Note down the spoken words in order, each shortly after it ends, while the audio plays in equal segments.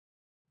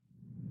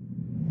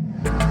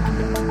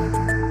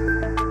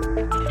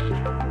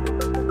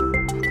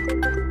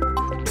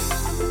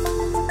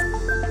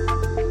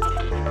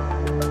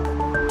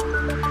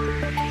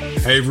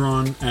Hey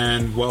everyone,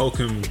 and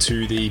welcome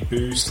to the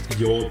Boost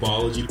Your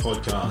Biology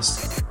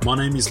podcast. My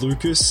name is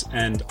Lucas,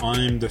 and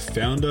I'm the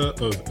founder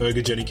of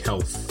Ergogenic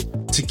Health.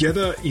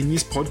 Together in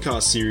this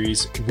podcast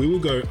series, we will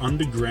go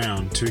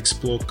underground to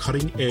explore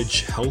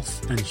cutting-edge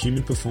health and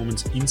human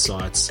performance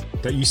insights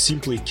that you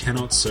simply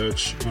cannot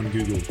search on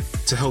Google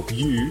to help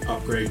you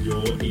upgrade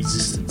your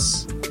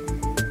existence.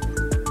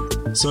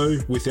 So,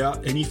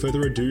 without any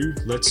further ado,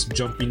 let's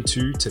jump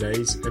into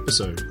today's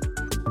episode.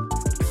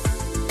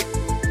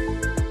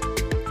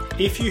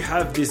 If you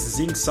have this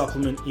zinc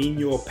supplement in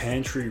your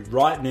pantry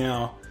right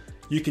now,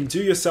 you can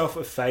do yourself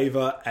a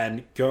favor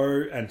and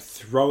go and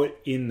throw it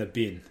in the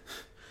bin.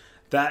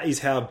 That is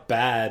how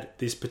bad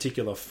this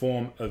particular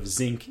form of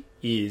zinc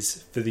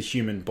is for the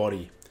human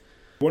body.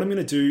 What I'm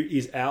going to do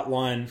is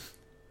outline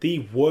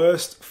the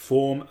worst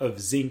form of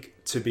zinc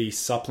to be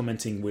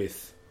supplementing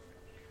with.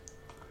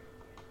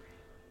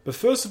 But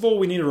first of all,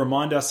 we need to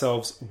remind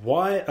ourselves,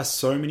 why are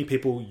so many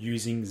people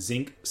using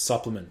zinc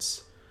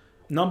supplements?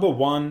 Number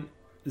one,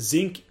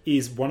 zinc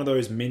is one of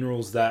those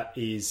minerals that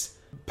is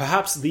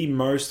perhaps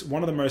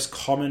one of the most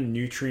common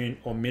nutrient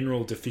or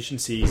mineral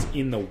deficiencies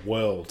in the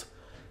world.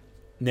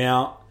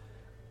 Now,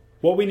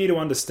 what we need to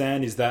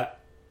understand is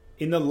that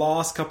in the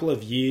last couple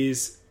of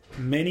years,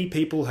 many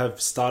people have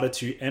started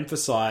to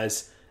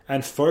emphasize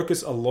and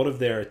focus a lot of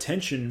their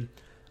attention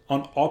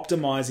on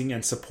optimizing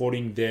and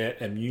supporting their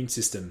immune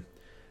system.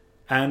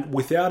 And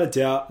without a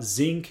doubt,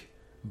 zinc,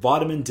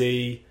 vitamin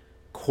D,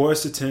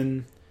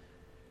 quercetin,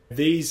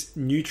 these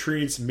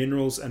nutrients,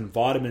 minerals, and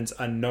vitamins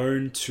are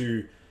known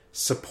to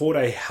support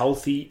a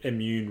healthy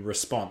immune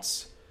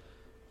response.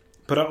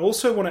 But I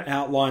also want to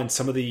outline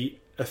some of the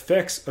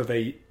effects of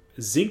a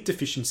zinc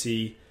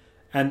deficiency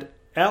and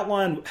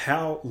outline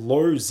how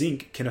low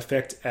zinc can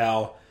affect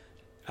our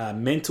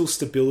mental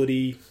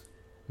stability,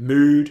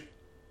 mood,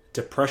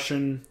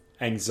 depression,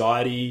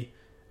 anxiety,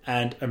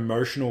 and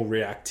emotional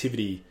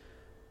reactivity.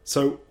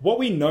 So what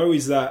we know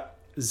is that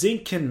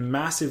zinc can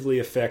massively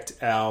affect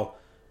our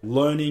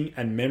learning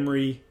and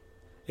memory.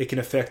 It can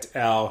affect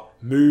our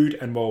mood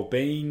and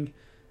well-being.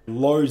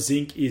 Low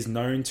zinc is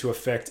known to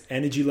affect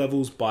energy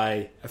levels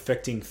by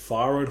affecting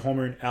thyroid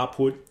hormone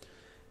output.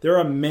 There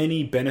are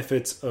many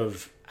benefits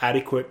of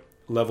adequate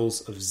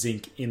levels of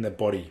zinc in the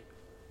body.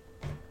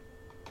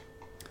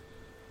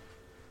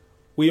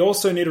 We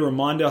also need to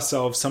remind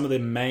ourselves some of the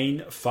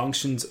main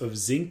functions of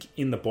zinc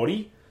in the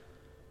body.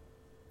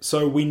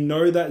 So we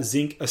know that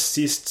zinc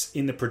assists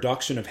in the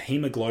production of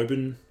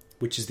hemoglobin,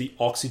 which is the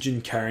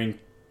oxygen-carrying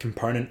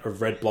component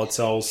of red blood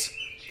cells.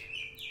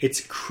 It's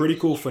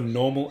critical for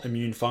normal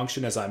immune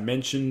function, as I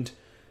mentioned.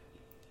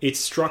 It's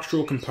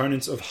structural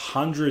components of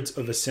hundreds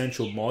of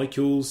essential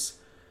molecules.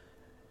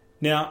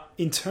 Now,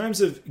 in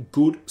terms of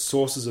good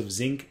sources of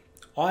zinc,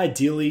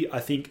 ideally, I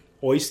think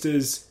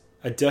oysters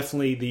are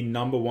definitely the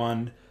number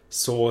one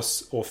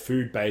source or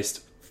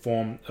food-based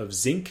form of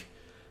zinc,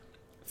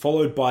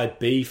 followed by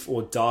beef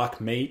or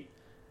dark meat,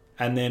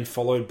 and then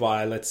followed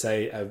by, let's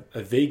say,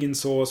 a vegan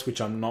source, which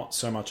I'm not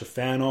so much a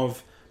fan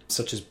of,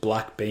 such as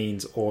black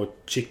beans or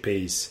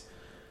chickpeas.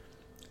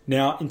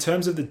 Now, in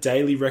terms of the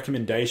daily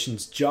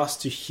recommendations,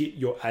 just to hit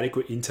your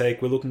adequate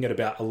intake, we're looking at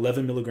about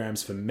 11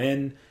 milligrams for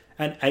men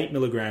and 8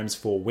 milligrams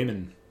for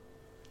women.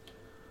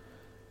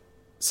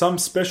 Some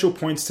special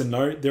points to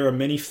note: there are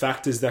many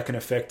factors that can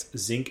affect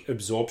zinc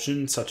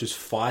absorption, such as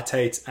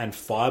phytates and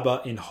fiber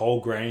in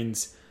whole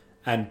grains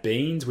and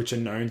beans, which are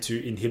known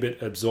to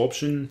inhibit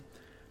absorption,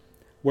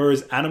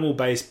 whereas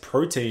animal-based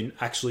protein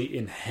actually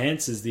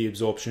enhances the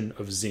absorption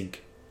of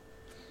zinc.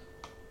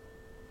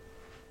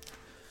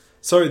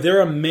 So there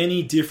are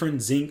many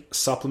different zinc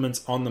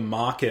supplements on the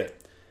market,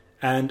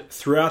 and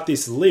throughout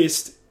this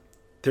list,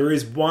 there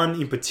is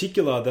one in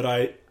particular that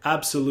I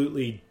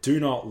absolutely do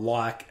not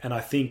like, and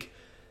I think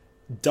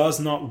does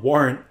not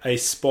warrant a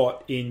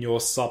spot in your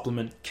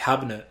supplement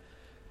cabinet.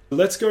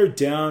 Let's go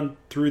down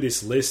through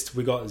this list.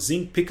 We got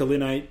zinc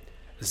picolinate,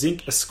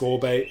 zinc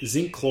ascorbate,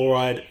 zinc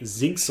chloride,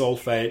 zinc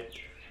sulfate,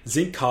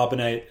 zinc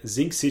carbonate,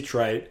 zinc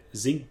citrate,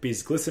 zinc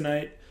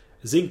bisglycinate,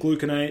 zinc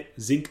gluconate,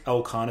 zinc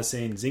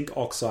L-carnosine, zinc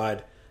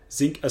oxide,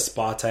 zinc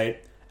aspartate,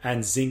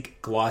 and zinc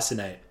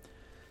glycinate.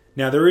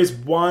 Now, there is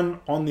one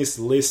on this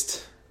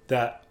list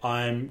that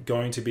I'm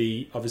going to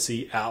be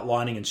obviously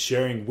outlining and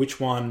sharing which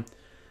one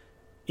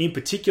in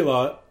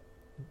particular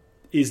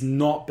is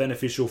not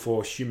beneficial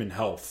for human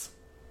health.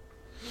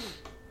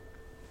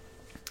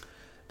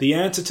 The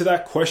answer to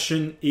that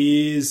question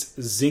is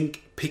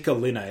zinc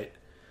picolinate.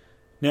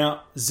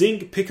 Now,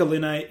 zinc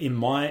picolinate, in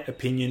my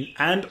opinion,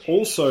 and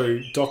also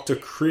Dr.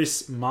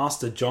 Chris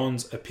Master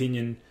John's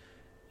opinion,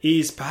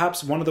 is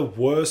perhaps one of the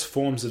worst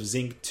forms of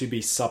zinc to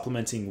be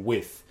supplementing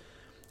with.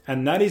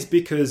 And that is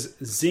because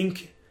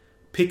zinc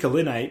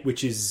picolinate,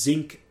 which is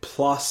zinc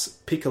plus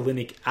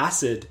picolinic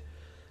acid,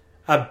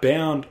 are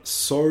bound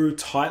so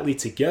tightly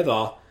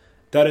together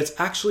that it's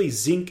actually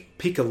zinc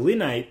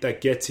picolinate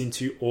that gets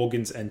into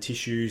organs and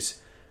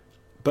tissues,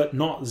 but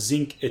not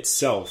zinc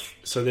itself.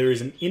 So there is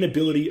an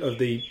inability of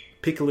the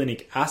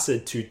picolinic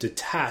acid to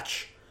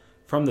detach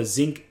from the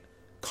zinc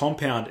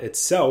compound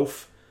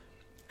itself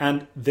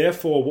And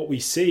therefore, what we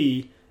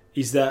see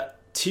is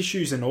that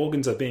tissues and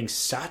organs are being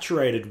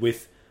saturated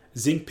with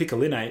zinc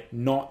picolinate,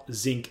 not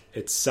zinc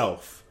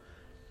itself.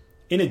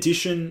 In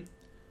addition,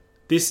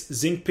 this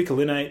zinc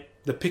picolinate,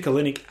 the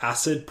picolinic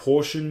acid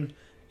portion,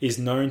 is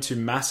known to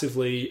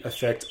massively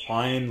affect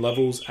iron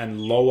levels and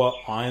lower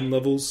iron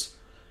levels.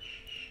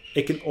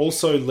 It can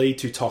also lead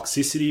to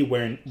toxicity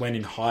when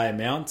in high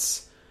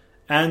amounts,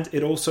 and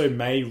it also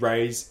may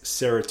raise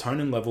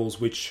serotonin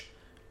levels, which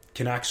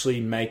can actually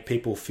make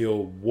people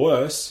feel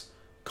worse,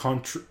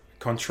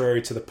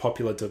 contrary to the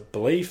popular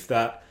belief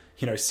that,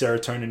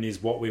 serotonin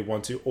is what we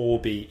want to all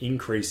be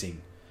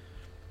increasing.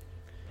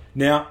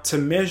 Now, to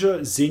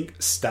measure zinc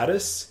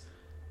status,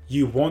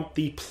 you want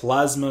the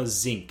plasma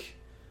zinc,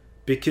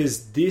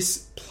 because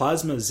this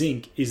plasma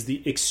zinc is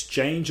the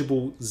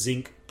exchangeable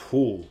zinc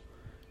pool.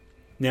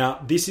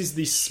 Now, this is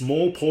the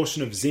small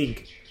portion of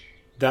zinc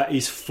that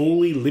is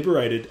fully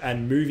liberated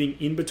and moving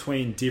in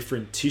between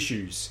different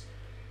tissues.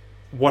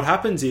 What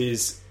happens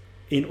is,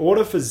 in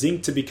order for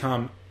zinc to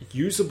become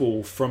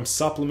usable from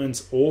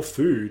supplements or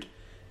food,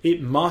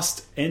 it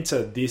must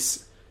enter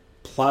this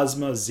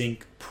plasma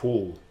zinc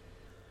pool.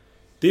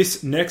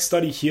 This next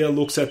study here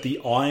looks at the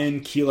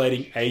iron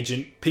chelating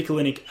agent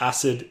picolinic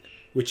acid,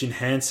 which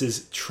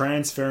enhances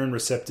transferrin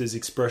receptors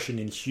expression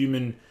in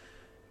human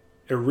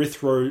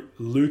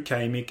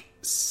erythroleukemic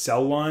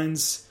cell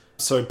lines.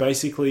 So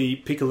basically,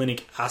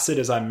 picolinic acid,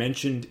 as I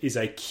mentioned, is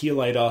a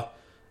chelator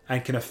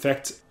and can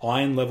affect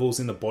iron levels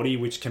in the body,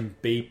 which can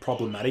be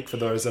problematic for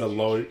those that are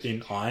low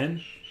in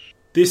iron.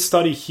 This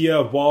study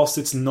here, whilst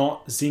it's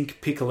not zinc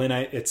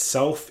picolinate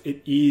itself,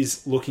 it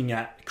is looking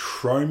at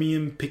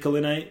chromium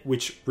picolinate,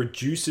 which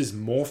reduces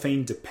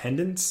morphine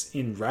dependence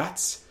in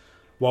rats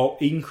while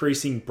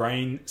increasing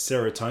brain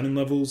serotonin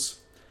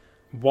levels.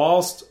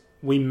 Whilst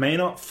we may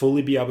not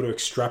fully be able to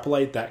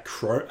extrapolate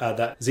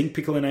that zinc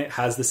picolinate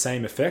has the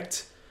same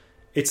effect,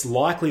 it's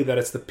likely that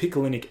it's the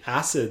picolinic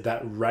acid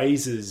that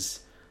raises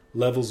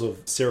levels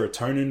of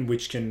serotonin,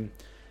 which can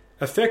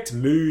affect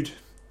mood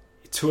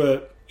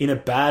in a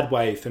bad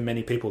way for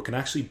many people. It can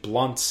actually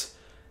blunt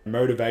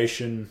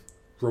motivation,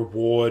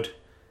 reward,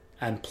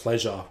 and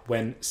pleasure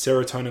when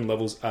serotonin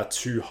levels are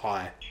too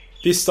high.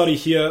 This study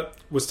here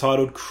was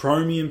titled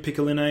Chromium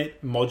Picolinate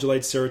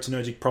Modulates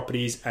Serotonergic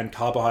Properties and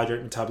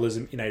Carbohydrate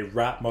Metabolism in a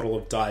Rat Model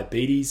of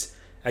Diabetes.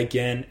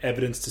 Again,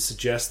 evidence to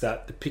suggest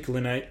that the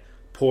picolinate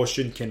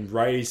portion can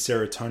raise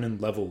serotonin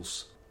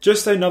levels.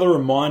 Just another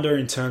reminder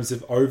in terms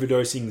of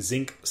overdosing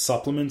zinc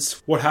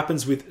supplements. What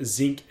happens with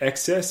zinc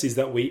excess is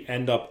that we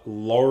end up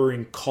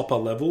lowering copper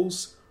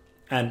levels,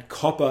 and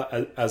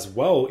copper as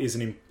well is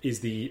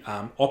the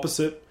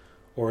opposite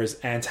or is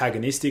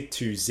antagonistic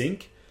to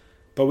zinc.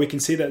 But we can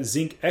see that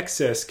zinc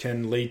excess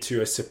can lead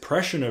to a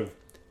suppression of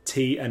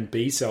T and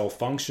B cell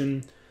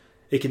function.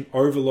 It can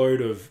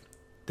overload of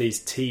these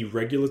T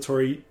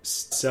regulatory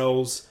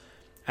cells,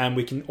 and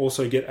we can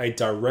also get a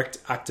direct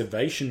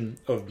activation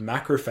of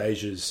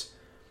macrophages.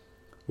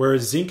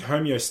 Whereas zinc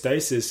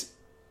homeostasis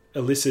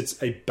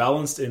elicits a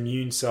balanced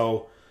immune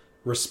cell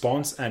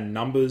response and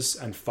numbers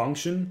and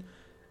function,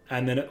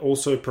 and then it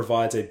also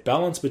provides a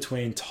balance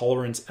between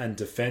tolerance and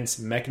defense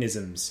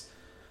mechanisms.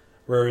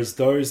 Whereas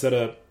those that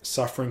are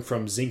suffering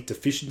from zinc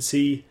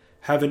deficiency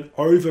have an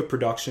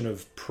overproduction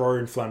of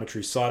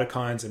pro-inflammatory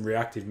cytokines and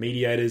reactive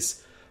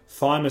mediators,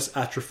 thymus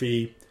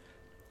atrophy,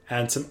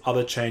 and some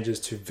other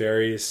changes to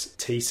various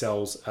T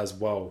cells as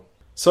well.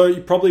 So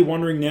you're probably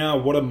wondering now,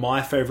 what are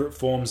my favorite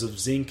forms of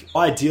zinc?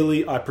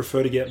 Ideally, I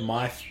prefer to get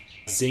my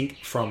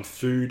zinc from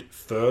food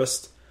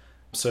first.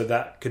 So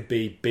that could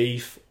be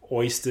beef,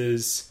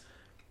 oysters,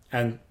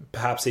 and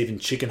perhaps even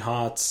chicken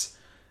hearts.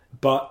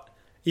 But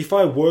if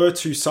I were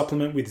to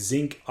supplement with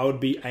zinc, I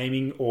would be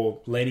aiming or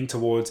leaning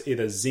towards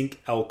either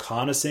zinc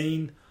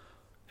L-carnosine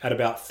at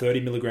about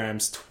 30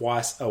 milligrams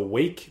twice a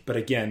week. But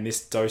again,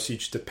 this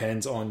dosage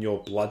depends on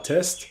your blood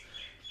test.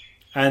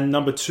 And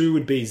number 2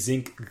 would be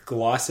zinc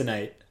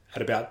glycinate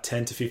at about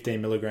 10 to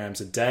 15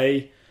 milligrams a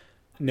day.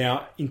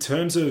 Now, in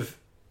terms of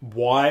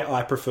why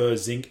I prefer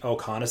zinc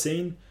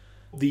L-carnosine,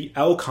 the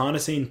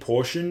L-carnosine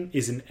portion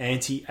is an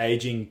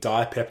anti-aging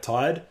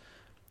dipeptide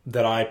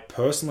that I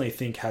personally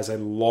think has a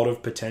lot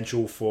of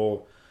potential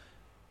for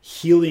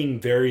healing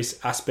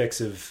various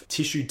aspects of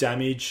tissue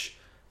damage,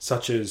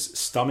 such as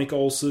stomach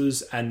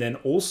ulcers, and then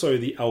also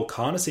the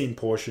L-carnosine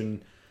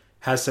portion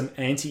has some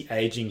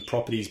anti-aging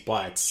properties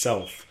by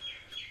itself.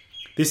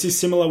 This is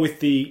similar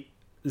with the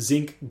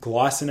zinc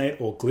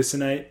glycinate or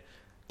glycinate.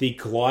 The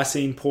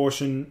glycine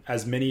portion,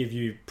 as many of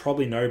you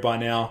probably know by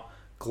now,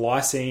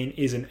 glycine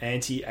is an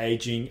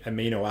anti-aging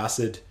amino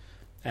acid,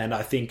 and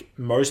I think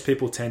most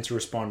people tend to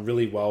respond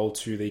really well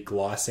to the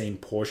glycine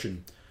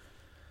portion.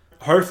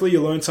 Hopefully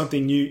you learned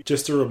something new.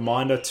 Just a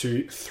reminder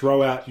to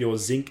throw out your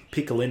zinc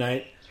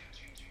picolinate.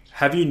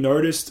 Have you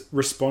noticed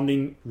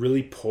responding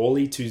really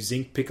poorly to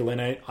zinc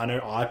picolinate? I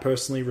know I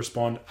personally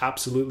respond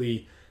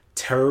absolutely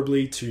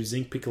terribly to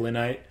zinc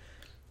picolinate,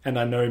 and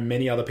I know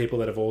many other people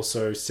that have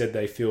also said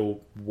they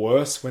feel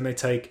worse when they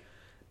take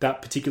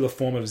that particular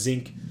form of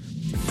zinc.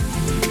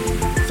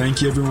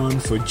 Thank you everyone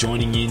for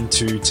joining in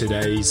to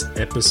today's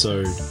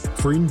episode.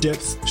 For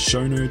in-depth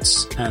show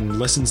notes and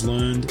lessons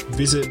learned,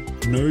 visit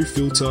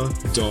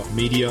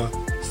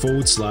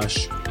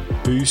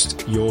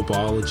nofilter.media/boost your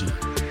biology.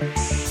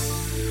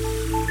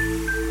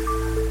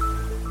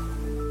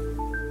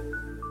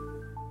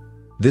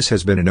 This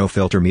has been a No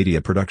Filter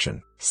Media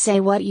production. Say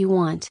what you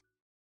want.